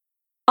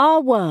Our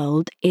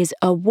world is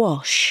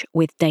awash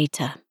with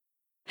data.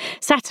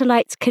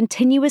 Satellites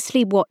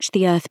continuously watch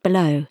the Earth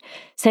below,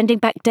 sending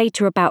back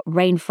data about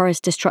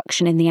rainforest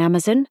destruction in the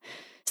Amazon,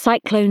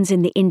 cyclones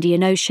in the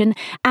Indian Ocean,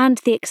 and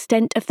the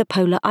extent of the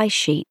polar ice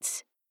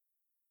sheets.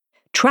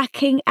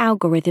 Tracking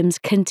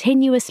algorithms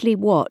continuously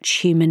watch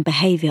human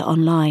behaviour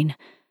online,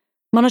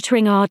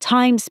 monitoring our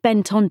time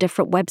spent on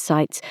different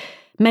websites,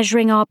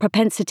 measuring our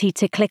propensity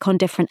to click on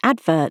different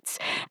adverts,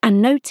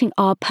 and noting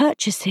our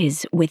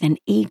purchases with an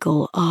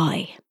eagle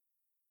eye.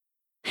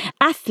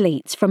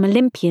 Athletes, from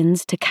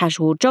Olympians to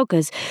casual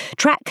joggers,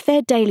 track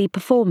their daily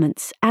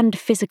performance and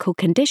physical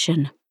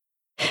condition.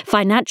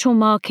 Financial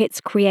markets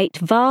create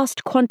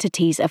vast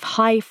quantities of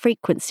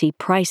high-frequency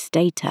price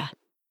data.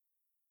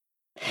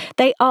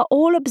 They are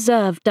all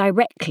observed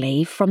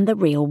directly from the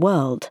real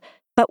world,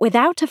 but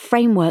without a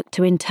framework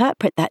to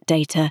interpret that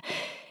data,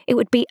 it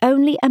would be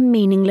only a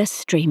meaningless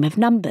stream of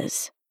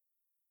numbers.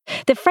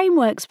 The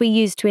frameworks we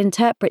use to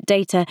interpret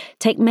data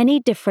take many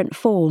different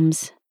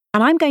forms,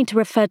 and I'm going to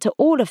refer to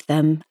all of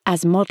them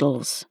as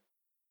models.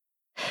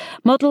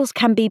 Models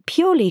can be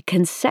purely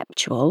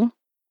conceptual.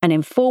 An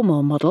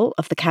informal model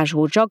of the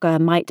casual jogger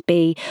might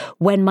be,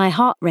 when my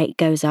heart rate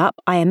goes up,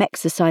 I am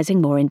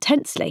exercising more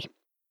intensely.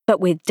 But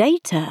with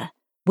data,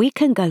 we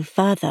can go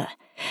further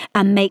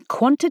and make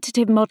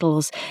quantitative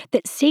models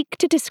that seek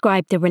to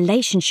describe the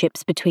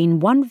relationships between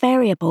one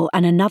variable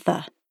and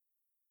another.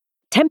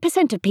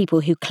 10% of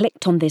people who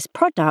clicked on this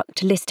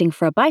product listing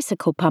for a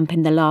bicycle pump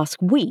in the last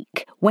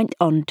week went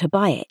on to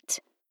buy it.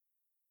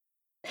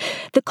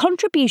 The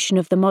contribution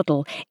of the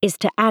model is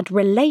to add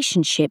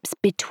relationships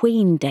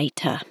between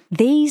data.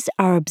 These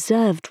are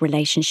observed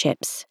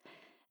relationships,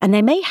 and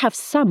they may have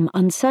some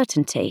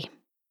uncertainty.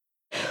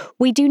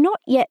 We do not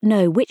yet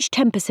know which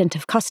 10%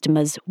 of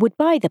customers would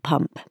buy the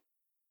pump.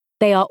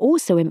 They are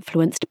also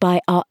influenced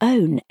by our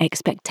own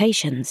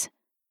expectations.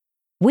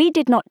 We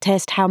did not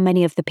test how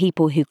many of the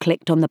people who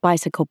clicked on the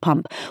bicycle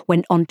pump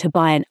went on to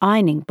buy an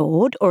ironing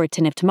board or a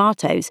tin of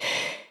tomatoes,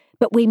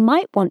 but we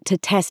might want to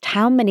test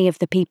how many of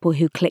the people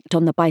who clicked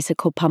on the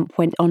bicycle pump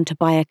went on to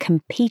buy a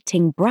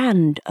competing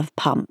brand of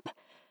pump,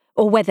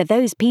 or whether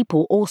those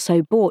people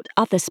also bought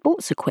other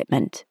sports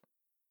equipment.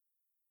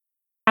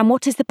 And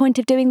what is the point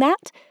of doing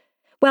that?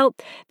 Well,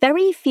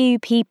 very few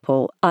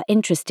people are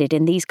interested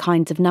in these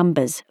kinds of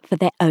numbers for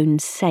their own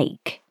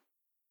sake.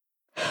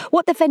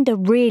 What the vendor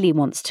really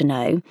wants to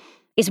know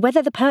is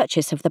whether the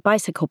purchase of the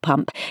bicycle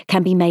pump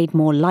can be made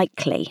more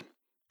likely,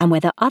 and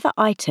whether other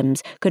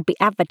items could be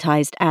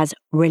advertised as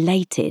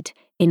related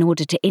in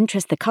order to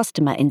interest the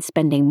customer in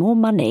spending more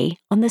money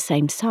on the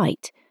same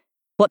site.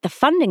 What the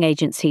funding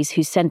agencies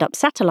who send up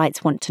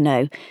satellites want to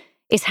know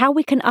is how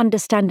we can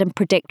understand and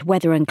predict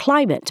weather and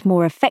climate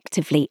more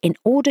effectively in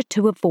order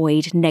to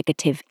avoid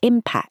negative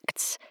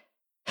impacts.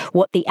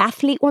 What the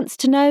athlete wants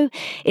to know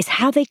is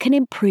how they can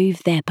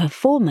improve their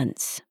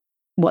performance.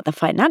 What the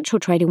financial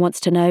trader wants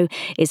to know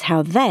is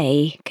how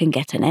they can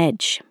get an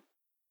edge.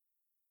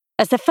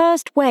 As the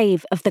first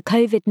wave of the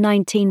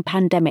COVID-19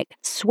 pandemic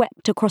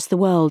swept across the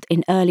world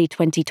in early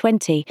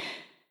 2020,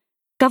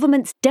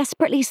 governments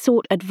desperately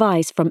sought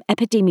advice from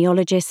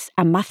epidemiologists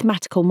and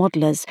mathematical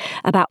modelers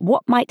about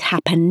what might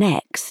happen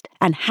next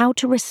and how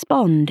to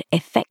respond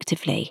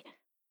effectively.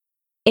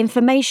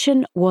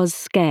 Information was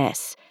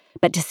scarce,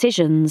 but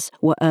decisions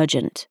were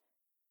urgent.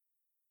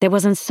 There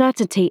was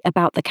uncertainty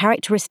about the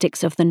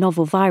characteristics of the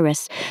novel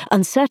virus,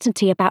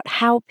 uncertainty about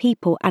how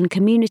people and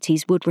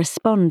communities would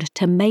respond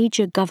to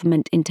major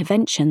government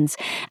interventions,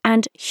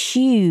 and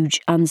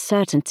huge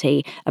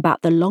uncertainty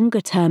about the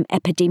longer-term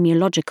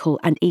epidemiological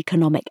and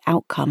economic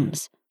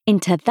outcomes.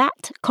 Into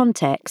that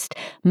context,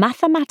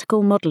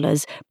 mathematical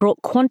modelers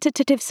brought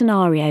quantitative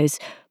scenarios,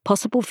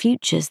 possible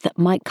futures that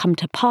might come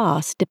to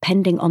pass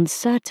depending on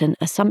certain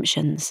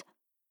assumptions.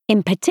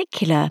 In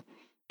particular,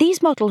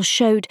 these models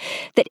showed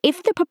that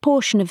if the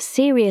proportion of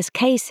serious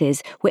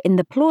cases were in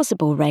the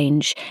plausible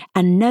range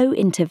and no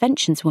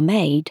interventions were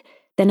made,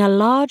 then a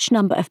large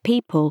number of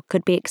people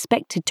could be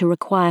expected to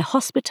require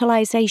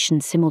hospitalization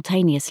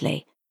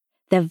simultaneously.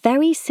 The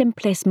very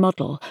simplest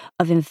model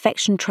of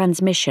infection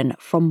transmission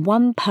from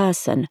one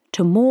person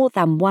to more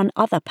than one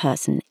other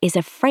person is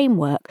a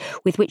framework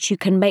with which you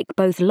can make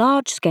both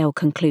large-scale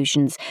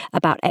conclusions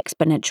about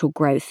exponential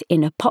growth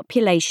in a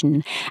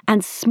population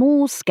and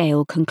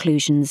small-scale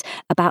conclusions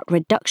about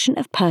reduction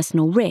of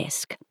personal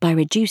risk by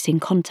reducing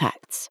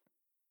contacts.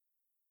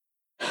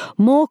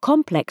 More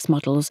complex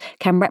models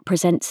can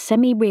represent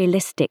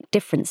semi-realistic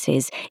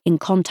differences in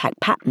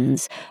contact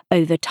patterns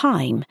over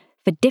time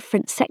for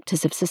different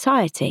sectors of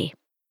society,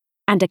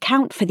 and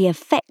account for the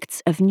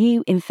effects of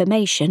new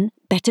information,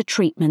 better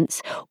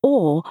treatments,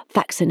 or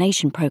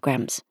vaccination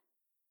programs.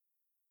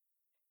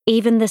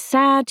 Even the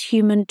sad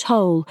human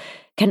toll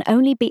can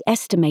only be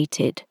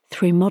estimated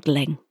through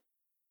modelling.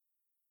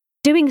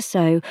 Doing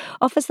so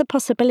offers the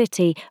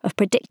possibility of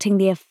predicting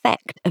the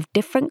effect of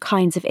different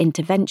kinds of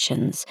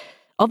interventions,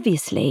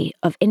 obviously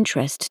of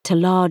interest to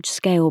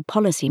large-scale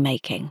policy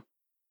making.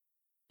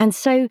 And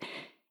so,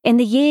 in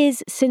the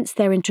years since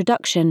their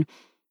introduction,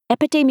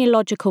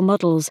 epidemiological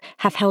models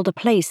have held a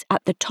place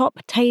at the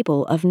top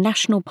table of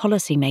national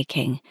policy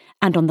making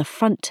and on the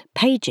front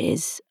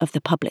pages of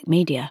the public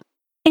media.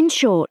 In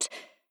short,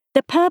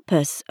 the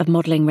purpose of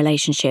modelling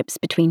relationships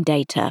between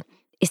data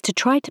is to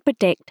try to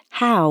predict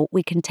how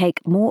we can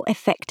take more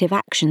effective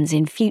actions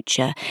in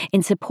future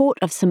in support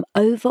of some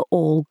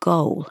overall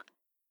goal.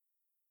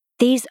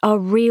 These are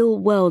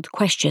real-world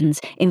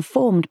questions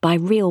informed by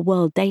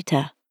real-world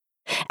data.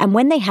 And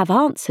when they have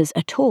answers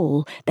at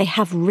all, they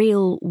have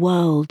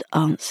real-world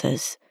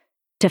answers.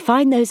 To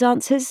find those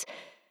answers,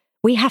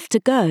 we have to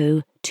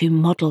go to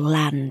model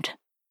land.